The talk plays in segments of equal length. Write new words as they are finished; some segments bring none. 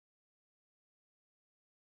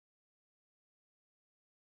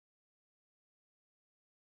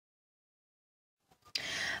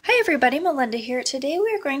Hi everybody, Melinda here. Today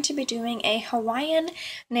we are going to be doing a Hawaiian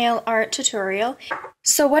nail art tutorial.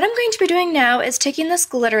 So what I'm going to be doing now is taking this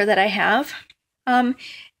glitter that I have.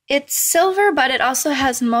 It's silver, but it also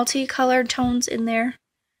has multicolored tones in there.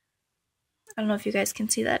 I don't know if you guys can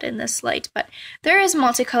see that in this light, but there is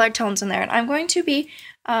multicolored tones in there. And I'm going to be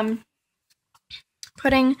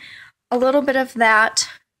putting a little bit of that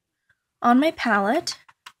on my palette.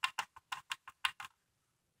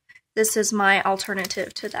 This is my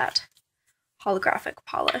alternative to that holographic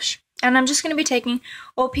polish. And I'm just going to be taking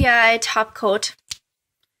OPI Top Coat,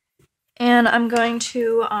 and I'm going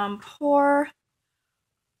to pour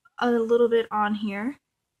a little bit on here.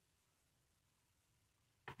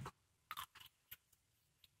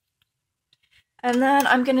 And then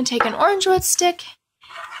I'm going to take an orange wood stick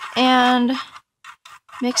and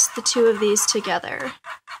mix the two of these together.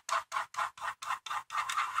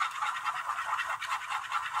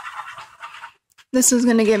 This is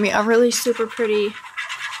going to give me a really super pretty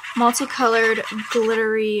multicolored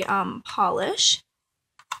glittery polish.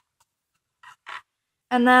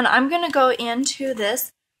 And then I'm going to go into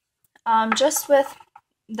this just with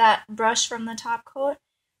that brush from the top coat.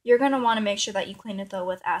 You're going to want to make sure that you clean it though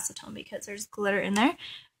with acetone because there's glitter in there.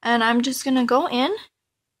 And I'm just going to go in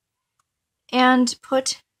and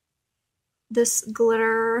put this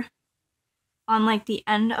glitter on like the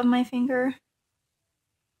end of my finger.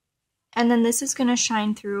 And then this is going to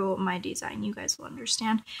shine through my design. You guys will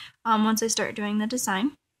understand once I start doing the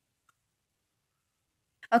design.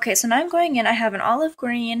 Okay, so now I'm going in. I have an olive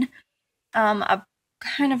green, a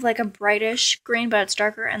kind of like a brightish green, but it's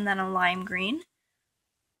darker, and then a lime green.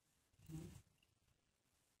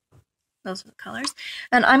 Those are the colors.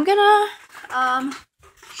 And I'm gonna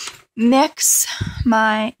mix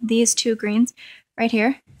these two greens right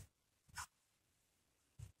here.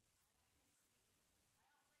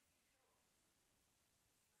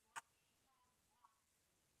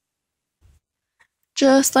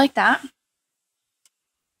 Just like that.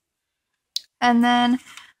 And then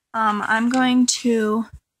I'm going to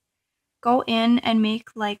go in and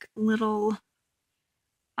make like little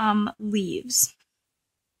leaves.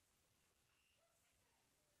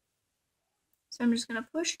 So I'm just going to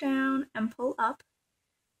push down and pull up,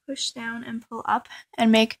 push down and pull up,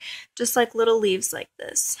 and make just like little leaves like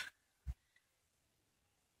this.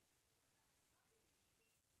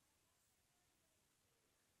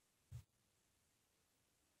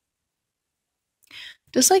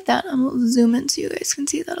 Just like that. I'm going to zoom in so you guys can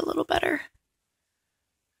see that a little better.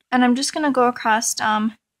 And I'm just going to go across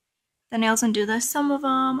the nails and do this. Some of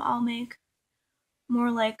them I'll make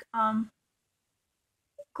more like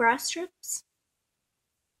grass strips.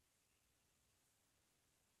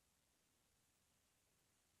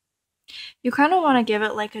 You kind of want to give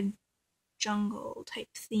it like a jungle type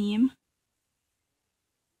theme.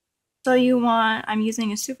 So I'm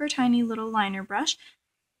using a super tiny little liner brush.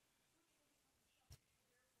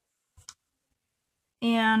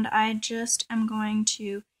 And I just am going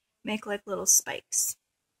to make like little spikes.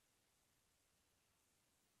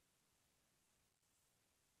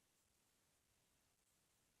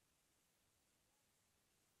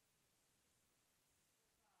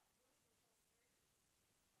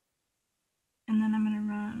 And then I'm going to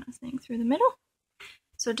run a thing through the middle.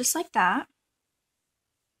 So just like that.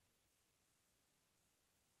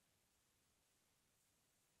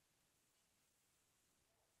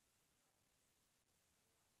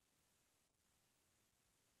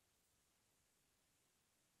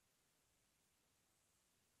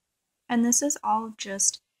 And this is all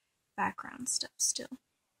just background stuff still.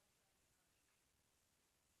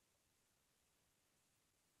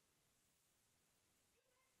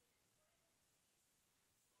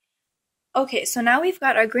 Okay, so now we've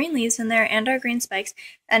got our green leaves in there and our green spikes,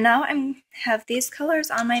 and now I have these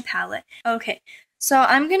colors on my palette. Okay, so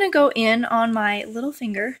I'm gonna go in on my little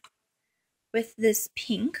finger with this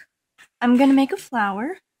pink. I'm gonna make a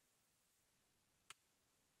flower.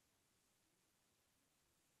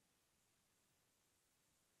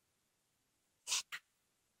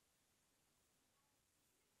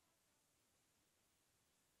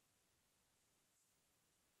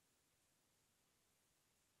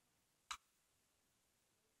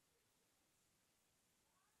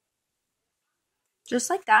 Just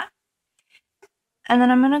like that. And then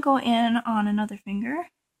I'm gonna go in on another finger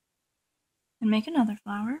and make another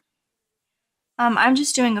flower. I'm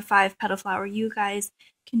just doing a 5-petal flower. You guys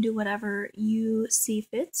can do whatever you see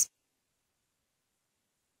fits.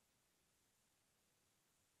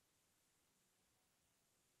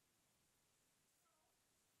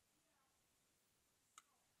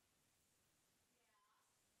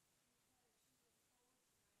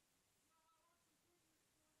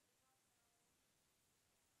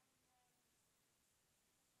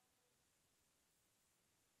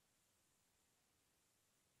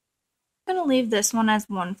 going to leave this one as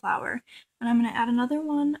one flower. And I'm going to add another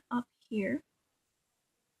one up here.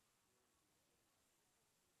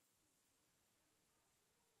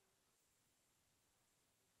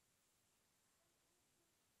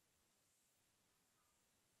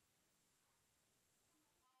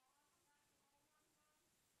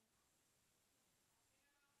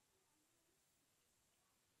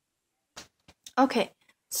 Okay,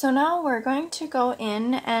 so now we're going to go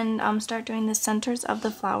in and start doing the centers of the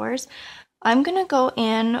flowers. I'm going to go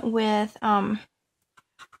in with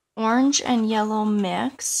orange and yellow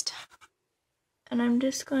mixed, and I'm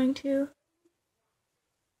just going to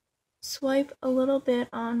swipe a little bit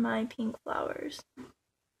on my pink flowers.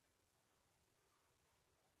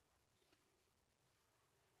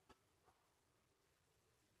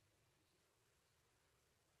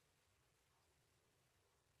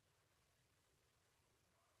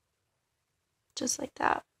 Just like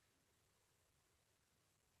that.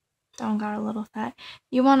 That one got a little fat.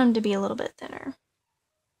 You want them to be a little bit thinner.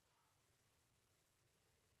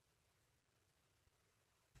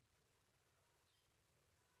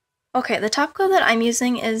 Okay, the top coat that I'm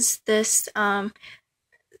using is this, I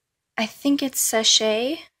think it's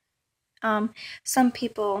sachet. Some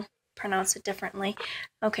people pronounce it differently.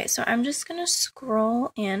 Okay, so I'm just gonna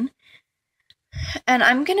scroll in, and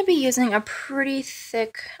I'm gonna be using a pretty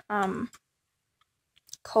thick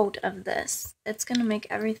coat of this. It's gonna make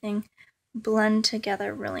everything blend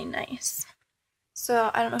together really nice.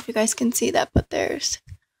 So I don't know if you guys can see that, but there's,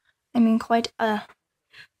 I mean, quite a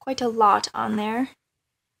lot on there.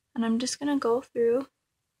 And I'm just gonna go through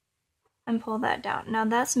and pull that down. Now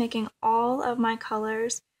that's making all of my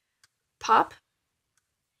colors pop.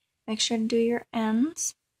 Make sure to do your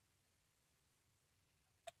ends.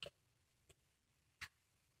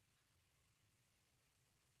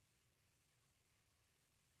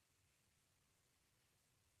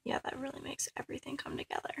 Yeah, that really makes everything come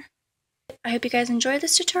together. I hope you guys enjoyed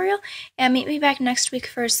this tutorial, and meet me back next week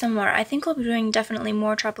for some more. I think we'll be doing definitely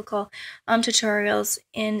more tropical tutorials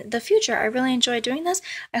in the future. I really enjoy doing this.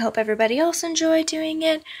 I hope everybody else enjoyed doing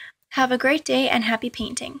it. Have a great day and happy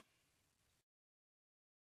painting.